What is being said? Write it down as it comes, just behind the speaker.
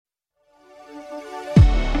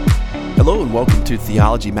Hello and welcome to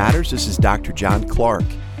Theology Matters. This is Dr. John Clark.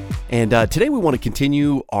 And today we want to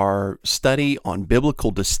continue our study on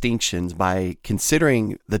biblical distinctions by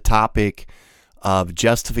considering the topic of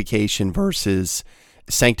justification versus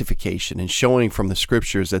sanctification and showing from the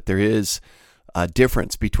scriptures that there is a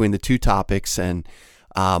difference between the two topics, and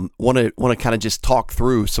want to kind of just talk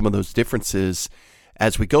through some of those differences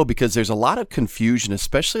as we go, because there's a lot of confusion,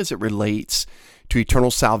 especially as it relates to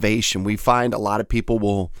eternal salvation. We find a lot of people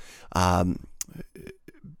will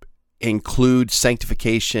include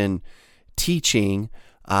sanctification teaching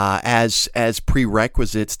as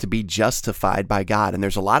prerequisites to be justified by God, and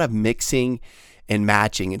there's a lot of mixing and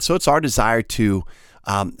matching. And so it's our desire to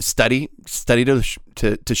study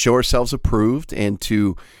to show ourselves approved and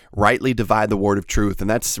to rightly divide the word of truth, and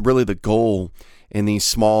that's really the goal in these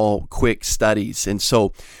small, quick studies. And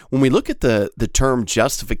so when we look at the term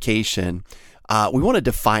justification, we want to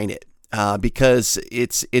define it because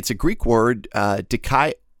it's a Greek word,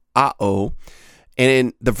 dikaiō, and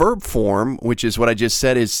in the verb form, which is what I just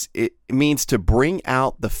said, it means to bring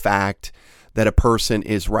out the fact that a person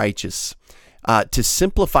is righteous. To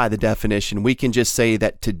simplify the definition, we can just say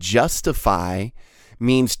that to justify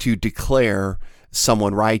means to declare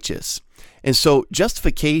someone righteous. And so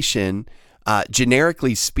justification,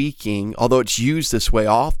 generically speaking, although it's used this way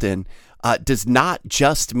often, does not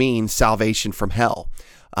just mean salvation from hell.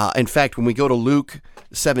 In fact, when we go to Luke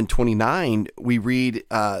 7:29, we read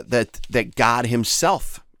that God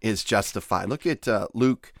himself is justified. Look at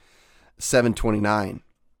Luke 7:29.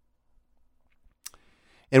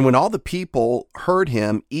 And when all the people heard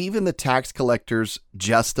him, even the tax collectors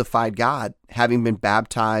justified God, having been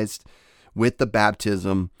baptized with the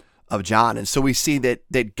baptism of John. And so we see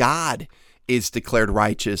that God is declared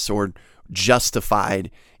righteous or justified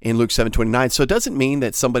in Luke 7:29. So it doesn't mean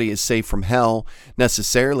that somebody is saved from hell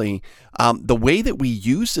necessarily. The way that we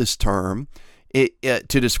use this term to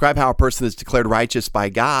describe how a person is declared righteous by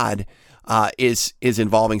God is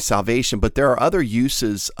involving salvation, but there are other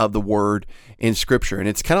uses of the word in Scripture, and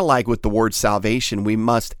it's kind of like with the word salvation. We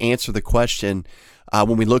must answer the question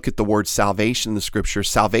when we look at the word salvation in the Scripture: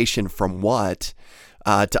 salvation from what?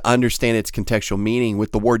 To understand its contextual meaning.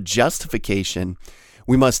 With the word justification,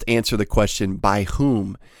 we must answer the question by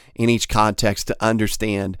whom in each context to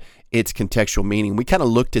understand its contextual meaning. We kind of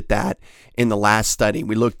looked at that in the last study.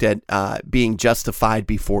 We looked at being justified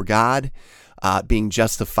before God, being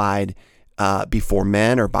justified before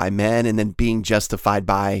men or by men, and then being justified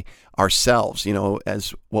by ourselves,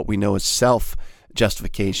 as what we know as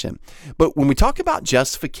self-justification. But when we talk about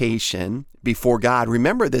justification before God,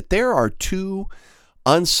 remember that there are two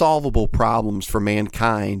unsolvable problems for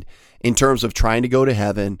mankind in terms of trying to go to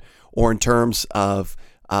heaven or in terms of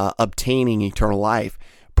obtaining eternal life.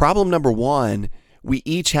 Problem number one, we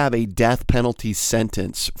each have a death penalty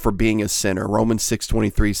sentence for being a sinner. Romans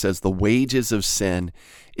 6:23 says the wages of sin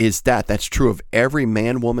is death. That's true of every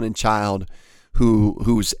man, woman, and child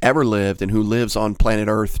who's ever lived and who lives on planet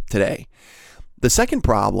Earth today. The second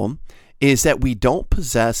problem is that we don't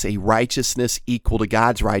possess a righteousness equal to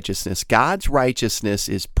God's righteousness. God's righteousness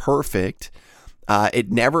is perfect.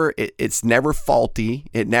 It's never faulty.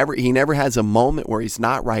 He never has a moment where he's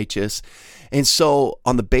not righteous. And so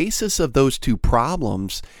on the basis of those two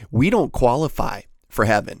problems, we don't qualify for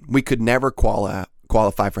heaven. We could never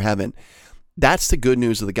qualify for heaven. That's the good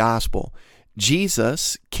news of the gospel.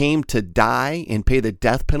 Jesus came to die and pay the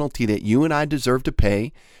death penalty that you and I deserve to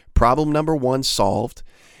pay. Problem number one solved.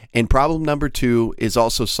 And problem number two is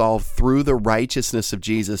also solved through the righteousness of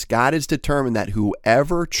Jesus. God has determined that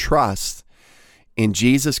whoever trusts in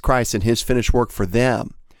Jesus Christ and his finished work for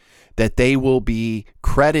them, that they will be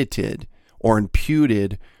credited or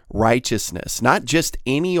imputed righteousness. Not just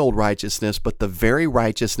any old righteousness, but the very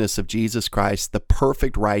righteousness of Jesus Christ, the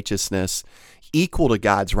perfect righteousness equal to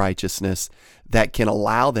God's righteousness that can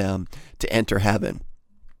allow them to enter heaven.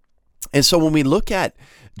 And so when we look at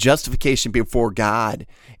justification before God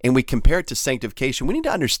and we compare it to sanctification, we need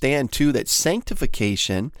to understand too that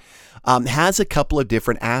sanctification has a couple of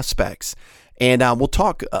different aspects. And we'll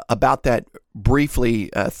talk about that briefly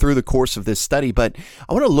through the course of this study. But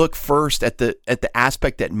I want to look first at the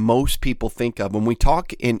aspect that most people think of. When we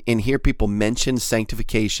talk and hear people mention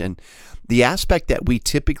sanctification, the aspect that we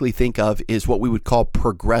typically think of is what we would call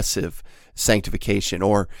progressive sanctification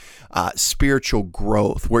or spiritual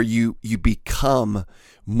growth, where you become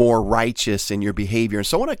more righteous in your behavior. And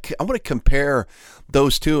so I want to compare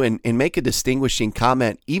those two and make a distinguishing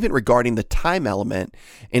comment even regarding the time element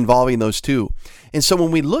involving those two. And so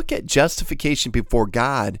when we look at justification before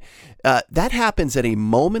God, that happens at a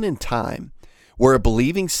moment in time where a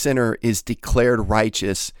believing sinner is declared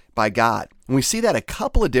righteous by God. And we see that a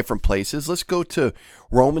couple of different places. Let's go to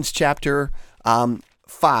Romans chapter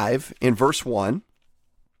 5 in verse 1,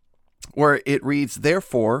 where it reads,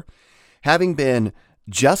 "Therefore, having been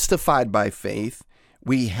justified by faith,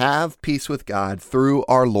 we have peace with God through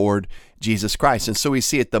our Lord Jesus Christ." And so we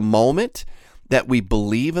see at the moment that we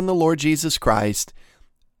believe in the Lord Jesus Christ,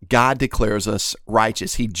 God declares us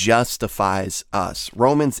righteous. He justifies us.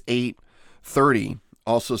 Romans 8:30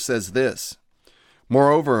 also says this,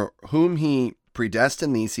 "Moreover, whom he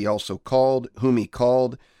predestined, these he also called. Whom he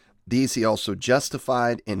called, these he also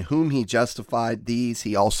justified. And whom he justified, these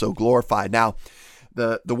he also glorified." Now,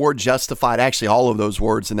 the word justified, actually all of those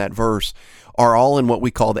words in that verse, are all in what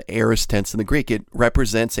we call the aorist tense in the Greek. It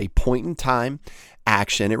represents a point in time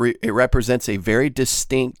action. It represents a very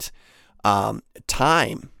distinct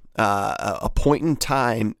time, a point in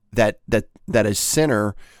time that a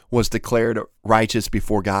sinner was declared righteous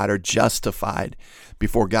before God or justified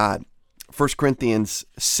before God. 1 Corinthians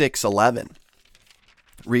 6:11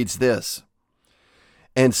 reads this,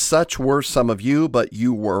 "And such were some of you, but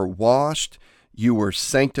you were washed, you were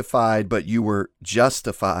sanctified, but you were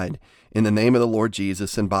justified in the name of the Lord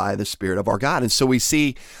Jesus and by the Spirit of our God." And so we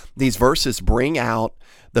see these verses bring out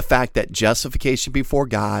the fact that justification before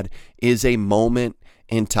God is a moment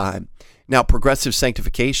in time. Now, progressive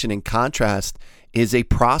sanctification, in contrast, is a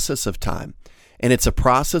process of time. And it's a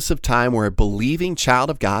process of time where a believing child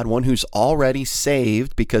of God, one who's already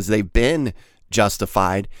saved because they've been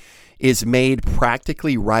justified, is made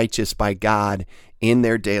practically righteous by God in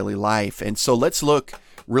their daily life. And so let's look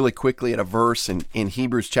really quickly at a verse in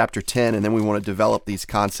Hebrews chapter 10, and then we want to develop these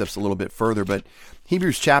concepts a little bit further. But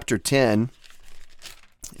Hebrews chapter 10,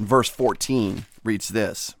 verse 14 reads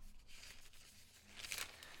this.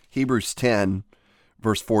 Hebrews 10,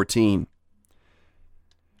 verse 14.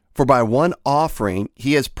 "For by one offering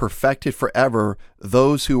he has perfected forever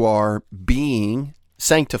those who are being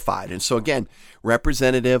sanctified." And so again,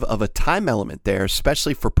 representative of a time element there,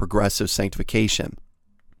 especially for progressive sanctification.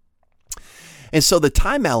 And so the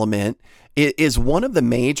time element is one of the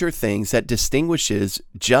major things that distinguishes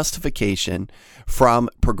justification from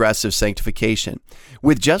progressive sanctification.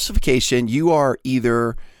 With justification, you are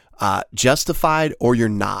either justified or you're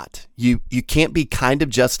not. You can't be kind of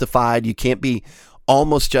justified. You can't be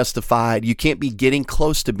almost justified. You can't be getting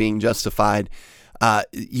close to being justified.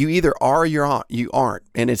 You either are or you aren't.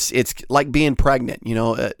 And it's like being pregnant. You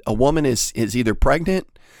know, a woman is either pregnant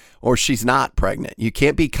or she's not pregnant. You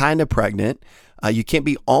can't be kind of pregnant. You can't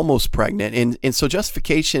be almost pregnant. And so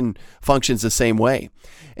justification functions the same way.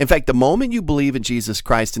 In fact, the moment you believe in Jesus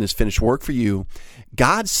Christ and his finished work for you,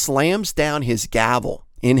 God slams down his gavel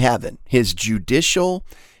in heaven, his judicial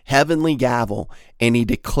heavenly gavel, and he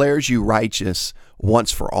declares you righteous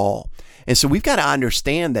once for all. And so we've got to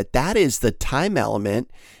understand that that is the time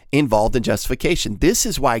element involved in justification. This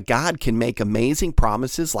is why God can make amazing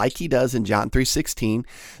promises like he does in John 3:16,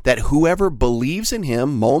 that whoever believes in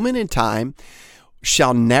him, moment in time,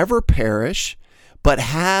 shall never perish, but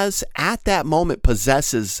has at that moment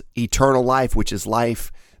possesses eternal life, which is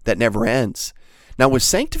life that never ends. Now with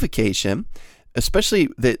sanctification, especially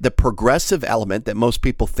the progressive element that most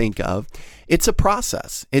people think of, it's a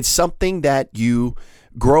process. It's something that you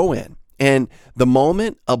grow in. And the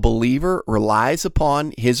moment a believer relies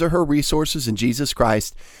upon his or her resources in Jesus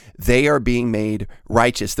Christ, they are being made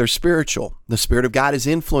righteous. They're spiritual. The Spirit of God is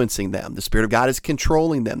influencing them. The Spirit of God is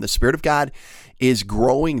controlling them. The Spirit of God is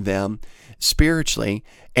growing them spiritually.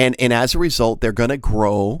 And as a result, they're going to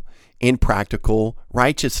grow in practical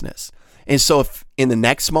righteousness. And so if in the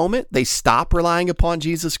next moment they stop relying upon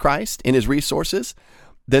Jesus Christ and his resources,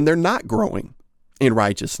 then they're not growing in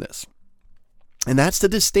righteousness. And that's the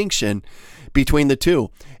distinction between the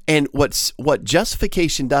two. And what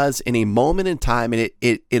justification does in a moment in time, and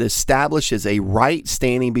it establishes a right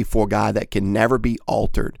standing before God that can never be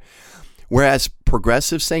altered. Whereas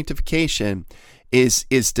progressive sanctification is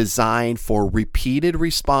designed for repeated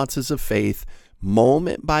responses of faith,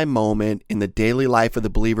 moment by moment in the daily life of the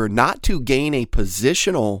believer, not to gain a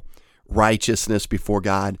positional righteousness before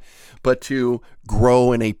God, but to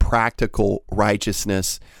grow in a practical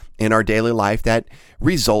righteousness in our daily life that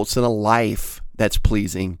results in a life that's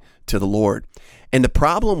pleasing to the Lord. And the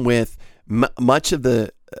problem with much of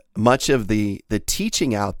the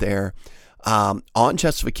teaching out there on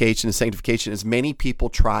justification and sanctification is many people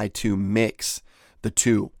try to mix the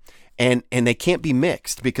two. And they can't be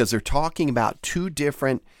mixed because they're talking about two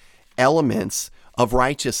different elements of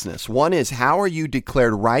righteousness. One is, how are you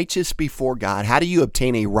declared righteous before God? How do you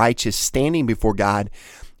obtain a righteous standing before God?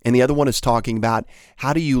 And the other one is talking about,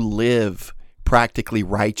 how do you live practically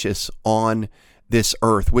righteous on this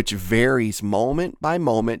earth, which varies moment by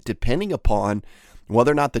moment depending upon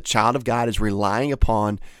whether or not the child of God is relying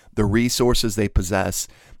upon the resources they possess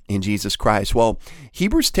in Jesus Christ. Well,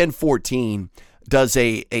 Hebrews 10:14 does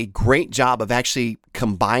a great job of actually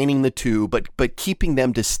combining the two, but keeping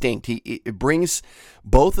them distinct. It brings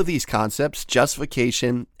both of these concepts,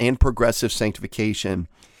 justification and progressive sanctification,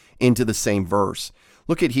 into the same verse.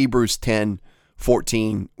 Look at Hebrews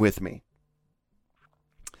 10:14 with me.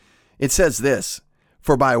 It says this,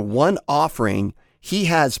 "For by one offering he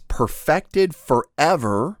has perfected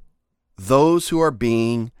forever those who are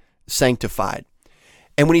being sanctified."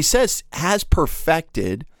 And when he says has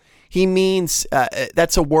perfected, he means,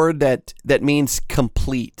 that's a word that means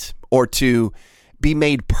complete, or to be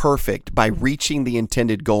made perfect by reaching the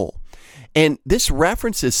intended goal. And this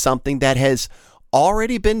references something that has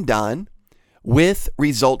already been done with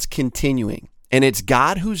results continuing. And it's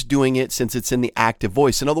God who's doing it, since it's in the active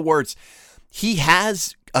voice. In other words, he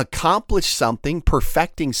has accomplished something,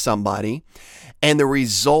 perfecting somebody, and the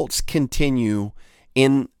results continue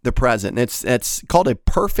in the present. It's called a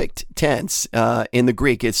perfect tense in the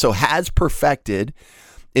Greek. So has perfected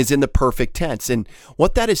is in the perfect tense. And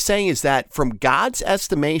what that is saying is that from God's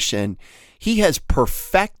estimation, he has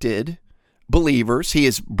perfected believers. He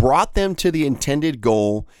has brought them to the intended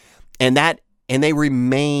goal, and they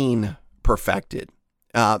remain perfected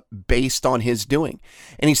based on his doing.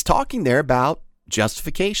 And he's talking there about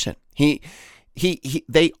justification.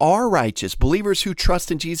 They are righteous. Believers who trust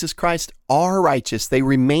in Jesus Christ are righteous. They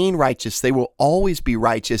remain righteous. They will always be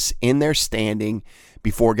righteous in their standing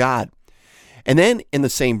before God. And then in the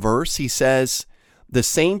same verse, he says, the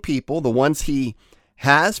same people, the ones he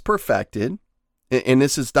has perfected, and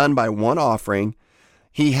this is done by one offering,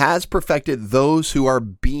 he has perfected those who are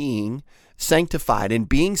being sanctified. And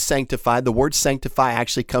being sanctified, the word sanctify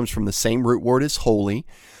actually comes from the same root word as holy.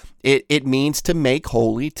 It means to make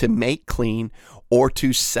holy, to make clean, or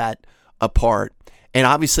to set apart. And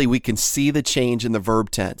obviously we can see the change in the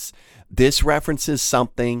verb tense. This references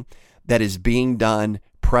something that is being done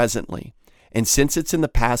presently. And since it's in the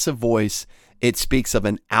passive voice, it speaks of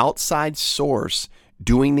an outside source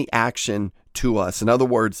doing the action to us. In other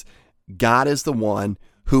words, God is the one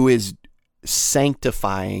who is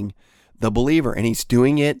sanctifying the believer, and he's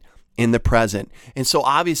doing it in the present. And so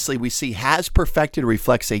obviously we see has perfected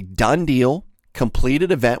reflects a done deal,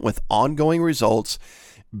 completed event with ongoing results.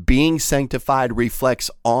 Being sanctified reflects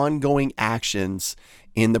ongoing actions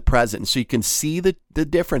in the present. So you can see the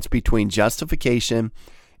difference between justification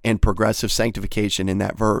and progressive sanctification in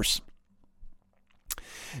that verse.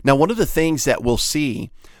 Now, one of the things that we'll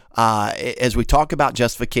see as we talk about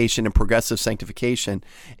justification and progressive sanctification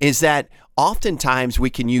is that oftentimes we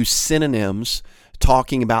can use synonyms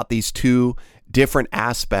talking about these two different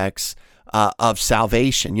aspects of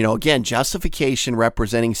salvation. Again, justification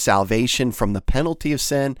representing salvation from the penalty of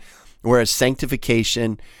sin, whereas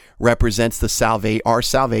sanctification represents our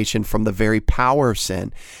salvation from the very power of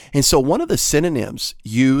sin. And so one of the synonyms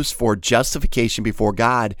used for justification before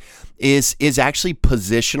God is actually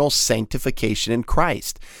positional sanctification in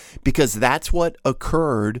Christ, because that's what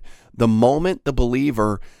occurred the moment the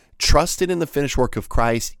believer trusted in the finished work of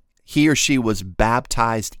Christ. He or she was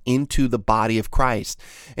baptized into the body of Christ.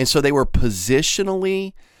 And so they were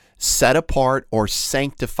positionally set apart or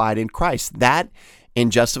sanctified in Christ. That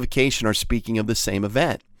and justification are speaking of the same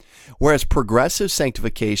event. Whereas progressive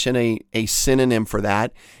sanctification, a synonym for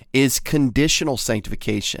that, is conditional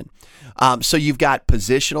sanctification. So you've got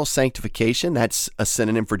positional sanctification, that's a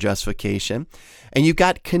synonym for justification. And you've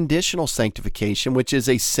got conditional sanctification, which is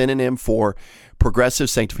a synonym for progressive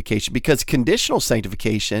sanctification, because conditional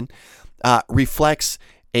sanctification reflects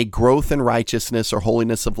a growth in righteousness or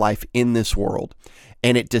holiness of life in this world.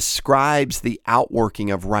 And it describes the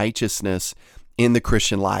outworking of righteousness in the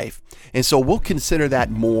Christian life. And so we'll consider that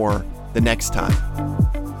more the next time.